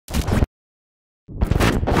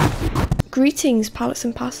Greetings, pallets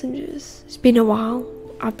and passengers. It's been a while.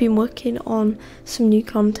 I've been working on some new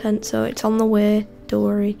content, so it's on the way, don't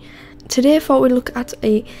worry. Today I thought we'd look at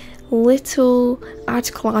a little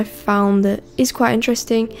article I found that is quite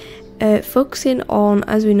interesting, focusing on,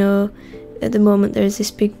 as we know, at the moment there's this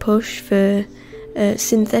big push for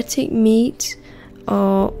synthetic meat,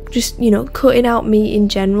 or just, cutting out meat in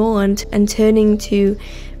general and turning to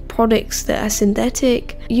products that are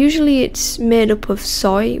synthetic. Usually it's made up of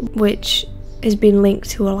soy, which has been linked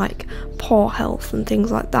to poor health and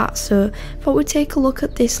things like that. So I thought we'd take a look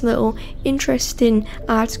at this little interesting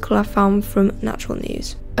article I found from Natural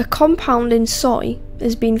News. A compound in soy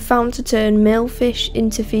has been found to turn male fish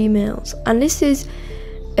into females, and this is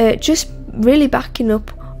just really backing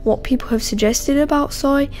up what people have suggested about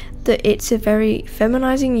soy, that it's a very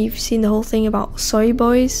feminizing. You've seen the whole thing about soy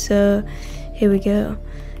boys, so here we go.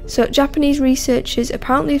 So Japanese researchers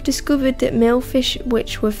apparently have discovered that male fish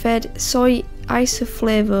which were fed soy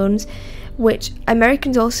isoflavones, which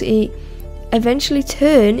Americans also eat, eventually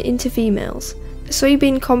turn into females.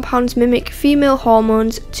 Soybean compounds mimic female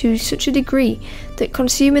hormones to such a degree that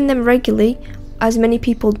consuming them regularly, as many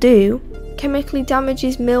people do, chemically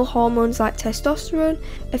damages male hormones like testosterone,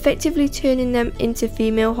 effectively turning them into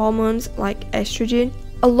female hormones like estrogen.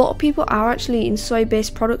 A lot of people are actually eating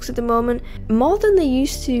soy-based products at the moment, more than they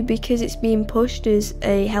used to, because it's being pushed as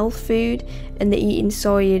a health food, and they're eating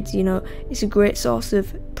soy. It's a great source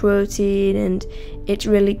of protein, and it's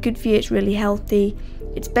really good for you, it's really healthy.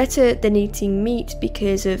 It's better than eating meat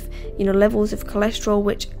because of, levels of cholesterol,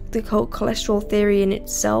 which the whole cholesterol theory in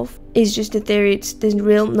itself is just a theory. There's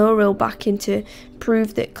no real backing to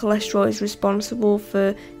prove that cholesterol is responsible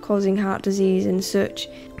for causing heart disease and such.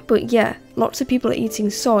 But yeah, lots of people are eating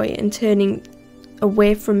soy and turning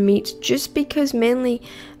away from meat just because mainly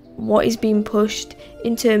what is being pushed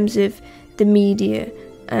in terms of the media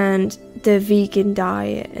and the vegan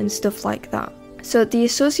diet and stuff like that. So the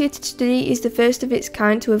associated study is the first of its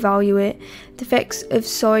kind to evaluate the effects of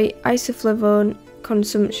soy isoflavone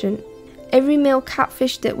consumption. Every male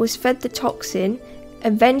catfish that was fed the toxin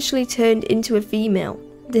eventually turned into a female.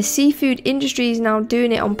 The seafood industry is now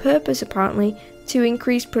doing it on purpose, apparently, to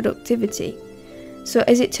increase productivity. So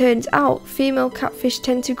as it turns out, female catfish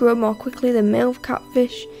tend to grow more quickly than male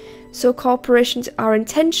catfish, so corporations are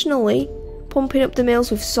intentionally pumping up the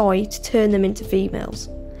males with soy to turn them into females.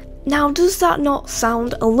 Now, does that not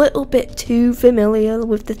sound a little bit too familiar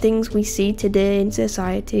with the things we see today in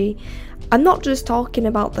society? I'm not just talking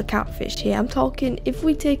about the catfish here, I'm talking if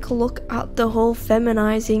we take a look at the whole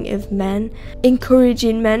feminizing of men,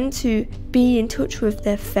 encouraging men to be in touch with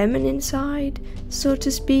their feminine side, so to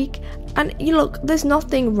speak. And look, there's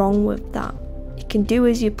nothing wrong with that. You can do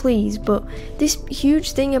as you please, but this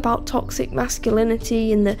huge thing about toxic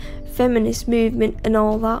masculinity and the feminist movement and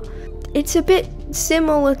all that, it's a bit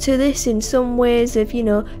similar to this in some ways of,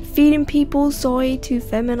 feeding people soy to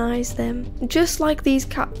feminize them, just like these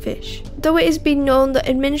catfish. Though it has been known that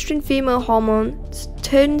administering female hormones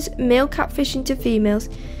turns male catfish into females,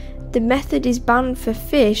 the method is banned for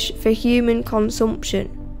fish for human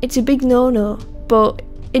consumption. It's a big no-no, but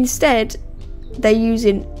instead they're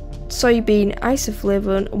using soybean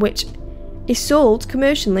isoflavone, which is sold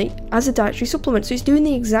commercially as a dietary supplement, so it's doing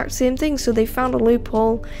the exact same thing. So they found a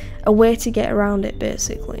loophole, a way to get around it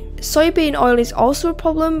basically. Soybean oil is also a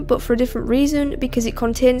problem, but for a different reason, because it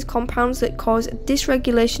contains compounds that cause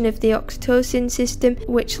dysregulation of the oxytocin system,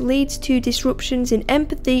 which leads to disruptions in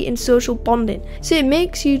empathy and social bonding. So it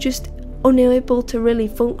makes you just unable to really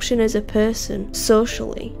function as a person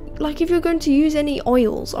socially. Like if you're going to use any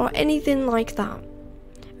oils or anything like that,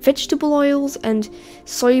 vegetable oils and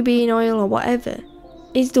soybean oil or whatever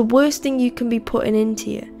is the worst thing you can be putting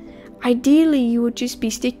into you. Ideally, you would just be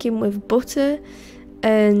sticking with butter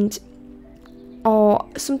or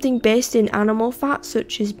something based in animal fat,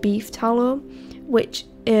 such as beef tallow, which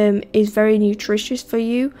is very nutritious for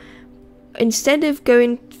you, instead of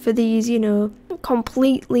going for these,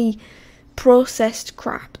 completely processed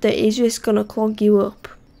crap that is just gonna clog you up.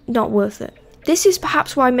 Not worth it. This is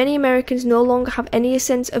perhaps why many Americans no longer have any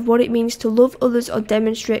sense of what it means to love others or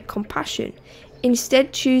demonstrate compassion,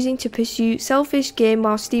 instead choosing to pursue selfish gain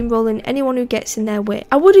while steamrolling anyone who gets in their way.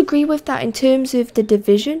 I would agree with that in terms of the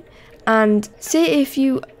division, and say if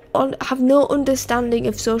you have no understanding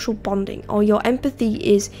of social bonding or your empathy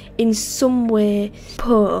is in some way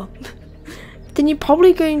poor, then you're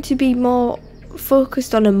probably going to be more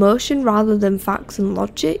focused on emotion rather than facts and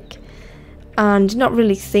logic, and not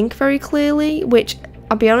really think very clearly, which,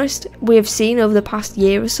 I'll be honest, we have seen over the past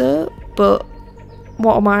year or so, but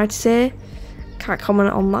what am I to say? Can't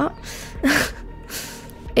comment on that.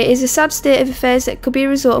 It is a sad state of affairs that could be a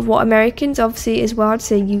result of what Americans, obviously as well, I'd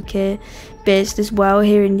say UK based as well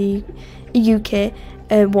here in the UK,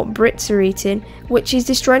 what Brits are eating, which is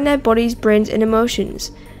destroying their bodies, brains and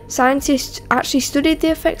emotions. Scientists actually studied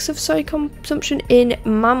the effects of soy consumption in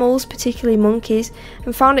mammals, particularly monkeys,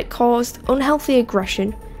 and found it caused unhealthy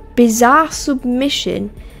aggression, bizarre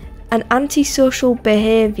submission and antisocial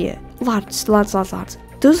behaviour. Lads,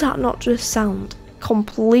 does that not just sound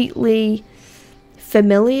completely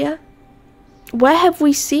familiar? Where have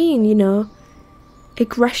we seen,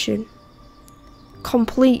 aggression,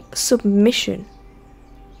 complete submission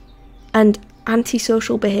and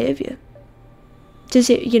antisocial behaviour? Does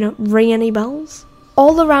it, ring any bells?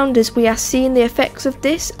 All around us we are seeing the effects of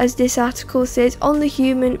this, as this article says, on the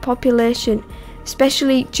human population,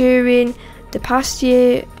 especially during the past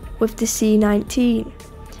year with the C-19.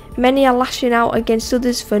 Many are lashing out against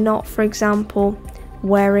others for not, for example,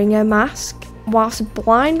 wearing a mask, whilst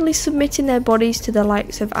blindly submitting their bodies to the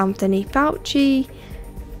likes of Anthony Fauci,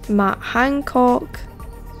 Matt Hancock,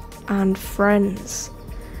 and friends.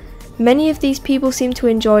 Many of these people seem to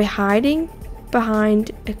enjoy hiding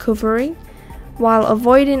behind a covering while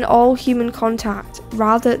avoiding all human contact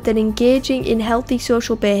rather than engaging in healthy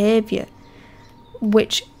social behaviour,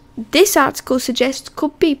 which this article suggests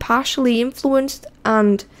could be partially influenced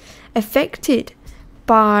and affected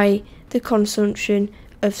by the consumption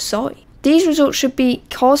of soy. These results should be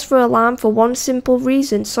cause for alarm for one simple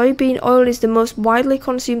reason: soybean oil is the most widely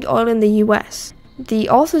consumed oil in the US. The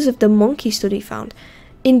authors of the monkey study found,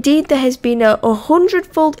 indeed, there has been a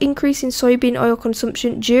 100-fold increase in soybean oil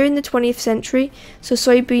consumption during the 20th century, so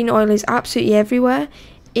soybean oil is absolutely everywhere,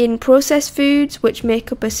 in processed foods, which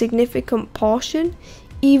make up a significant portion,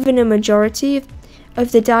 even a majority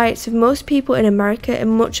of the diets of most people in America and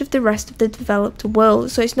much of the rest of the developed world.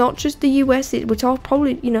 So it's not just the US, we're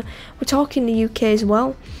talking the UK as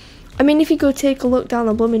well. I mean, if you go take a look down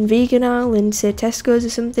the blooming vegan aisle in, say, Tesco's or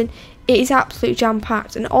something, it is absolutely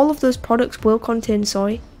jam-packed, and all of those products will contain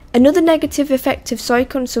soy. Another negative effect of soy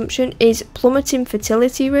consumption is plummeting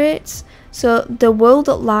fertility rates. So the world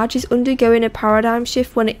at large is undergoing a paradigm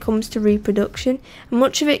shift when it comes to reproduction, and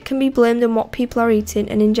much of it can be blamed on what people are eating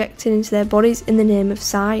and injecting into their bodies in the name of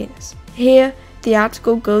science. Here, the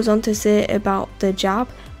article goes on to say about the jab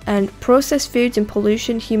and processed foods and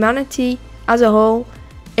pollution, humanity as a whole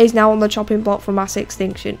is now on the chopping block for mass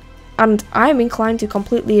extinction. And I'm inclined to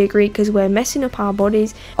completely agree, because we're messing up our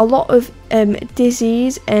bodies. A lot of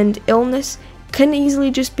disease and illness can easily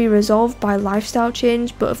just be resolved by lifestyle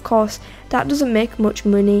change, but of course that doesn't make much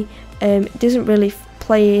money. It doesn't really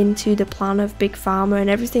play into the plan of Big Pharma and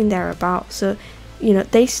everything they're about. So,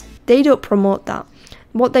 they don't promote that.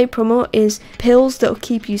 What they promote is pills that'll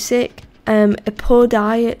keep you sick, a poor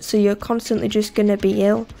diet, so you're constantly just gonna be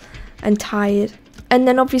ill and tired. And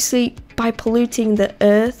then obviously by polluting the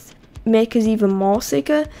earth, make us even more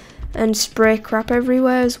sicker and spray crap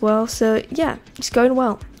everywhere as well. So yeah, it's going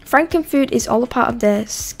well. Frankenfood is all a part of their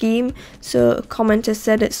scheme. So a commenter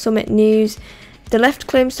said at Summit News, the left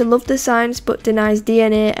claims to love the science but denies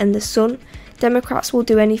DNA and the sun. Democrats will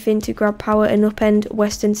do anything to grab power and upend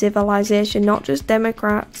Western civilization. Not just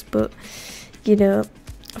Democrats, but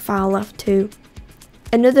far left too.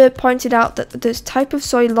 Another pointed out that this type of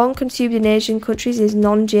soy long consumed in Asian countries is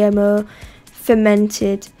non-GMO,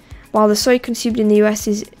 fermented, while the soy consumed in the US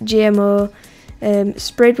is GMO,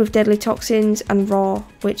 sprayed with deadly toxins and raw,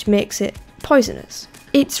 which makes it poisonous.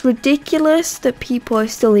 It's ridiculous that people are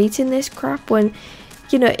still eating this crap when,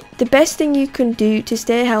 the best thing you can do to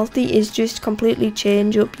stay healthy is just completely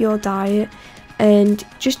change up your diet and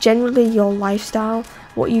just generally your lifestyle,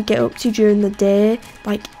 what you get up to during the day,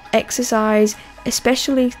 like exercise,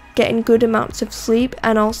 especially getting good amounts of sleep,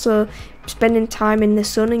 and also spending time in the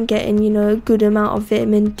sun and getting, a good amount of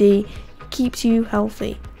vitamin D keeps you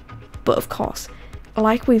healthy. But of course,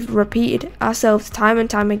 like we've repeated ourselves time and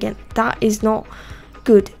time again, that is not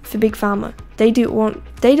good for Big Pharma. They don't want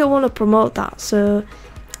to promote that. So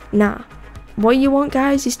nah, what you want,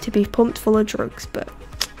 guys, is to be pumped full of drugs.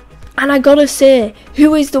 And I gotta say,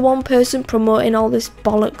 who is the one person promoting all this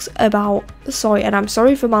bollocks about soy? And I'm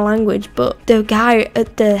sorry for my language, but the guy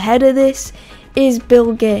at the head of this is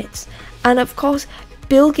Bill Gates. And of course,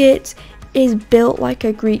 Bill Gates is built like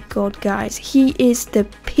a Greek god, guys. He is the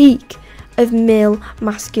peak of male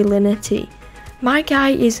masculinity. My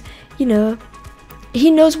guy is, he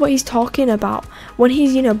knows what he's talking about when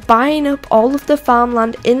he's, buying up all of the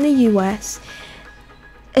farmland in the US.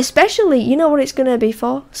 Especially, you know what it's going to be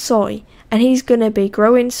for? Soy. And he's going to be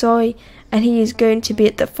growing soy, and he is going to be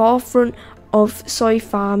at the forefront of soy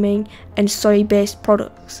farming and soy-based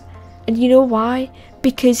products. And you know why?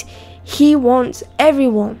 Because He wants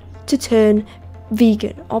everyone to turn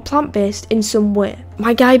vegan or plant-based in some way.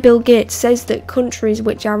 My guy Bill Gates says that countries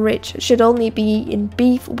which are rich should only be eating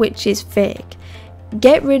beef, which is fake.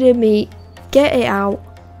 Get rid of meat, get it out.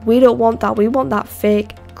 We don't want that. We want that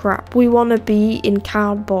fake crap. We want to be in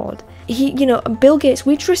cardboard. Bill Gates,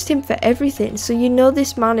 we trust him for everything, so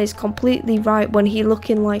this man is completely right when he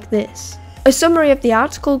looking like this. A summary of the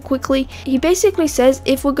article quickly. He basically says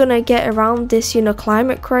if we're gonna get around this,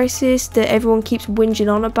 climate crisis that everyone keeps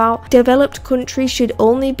whinging on about, developed countries should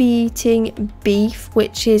only be eating beef,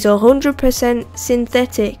 which is 100%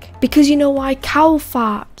 synthetic. Because you know why? Cow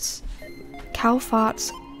farts. Cow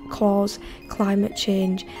farts cause climate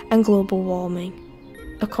change and global warming,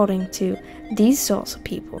 according to these sorts of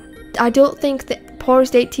people. I don't think that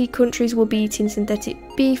poorest 80 countries will be eating synthetic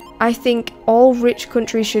beef. I think all rich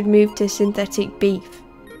countries should move to synthetic beef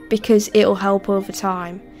because it'll help over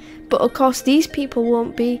time. But of course these people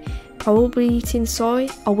won't be probably eating soy,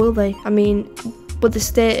 or will they? I mean, with the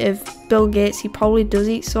state of Bill Gates, he probably does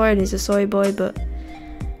eat soy and is a soy boy, but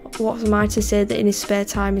what am I to say that in his spare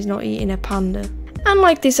time he's not eating a panda? And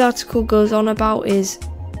like this article goes on about is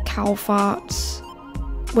cow farts,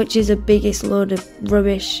 which is the biggest load of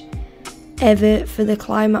rubbish ever for the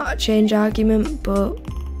climate change argument, but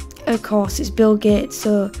of course it's Bill Gates,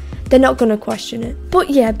 so they're not going to question it. But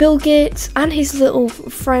yeah, Bill Gates and his little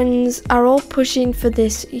friends are all pushing for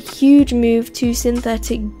this huge move to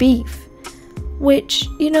synthetic beef, which,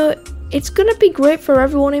 it's going to be great for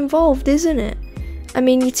everyone involved, isn't it? I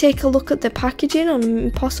mean, you take a look at the packaging on an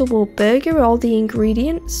Impossible Burger, all the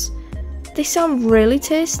ingredients, they sound really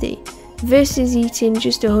tasty, versus eating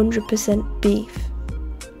just 100% beef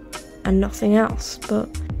and nothing else. But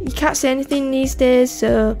you can't say anything these days,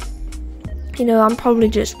 so I'm probably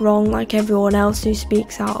just wrong like everyone else who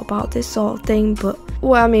speaks out about this sort of thing, but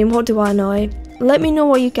well, I mean, what do I know, eh? Let me know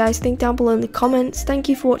what you guys think down below in the comments. Thank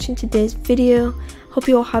you for watching today's video. Hope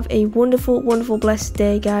you all have a wonderful, blessed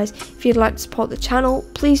day, guys. If you'd like to support the channel,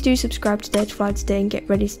 please do subscribe to Dare to Fly today and get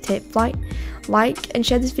ready to take flight. Like and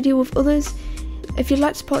share this video with others. If you'd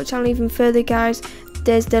like to support the channel even further, guys,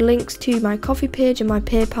 there's the links to my Ko-fi page and my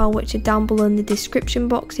PayPal, which are down below in the description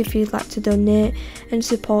box if you'd like to donate and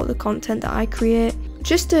support the content that I create.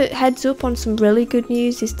 Just a heads up on some really good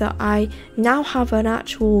news is that I now have an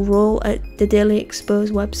actual role at the Daily Expose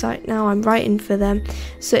website now. I'm writing for them,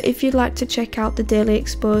 so if you'd like to check out the Daily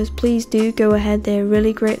Expose, please do go ahead. They're a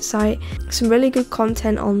really great site, some really good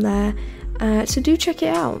content on there, so do check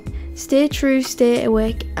it out. Stay true, stay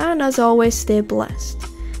awake, and as always, stay blessed.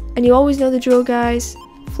 And you always know the drill, guys.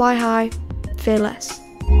 Fly high, fear less.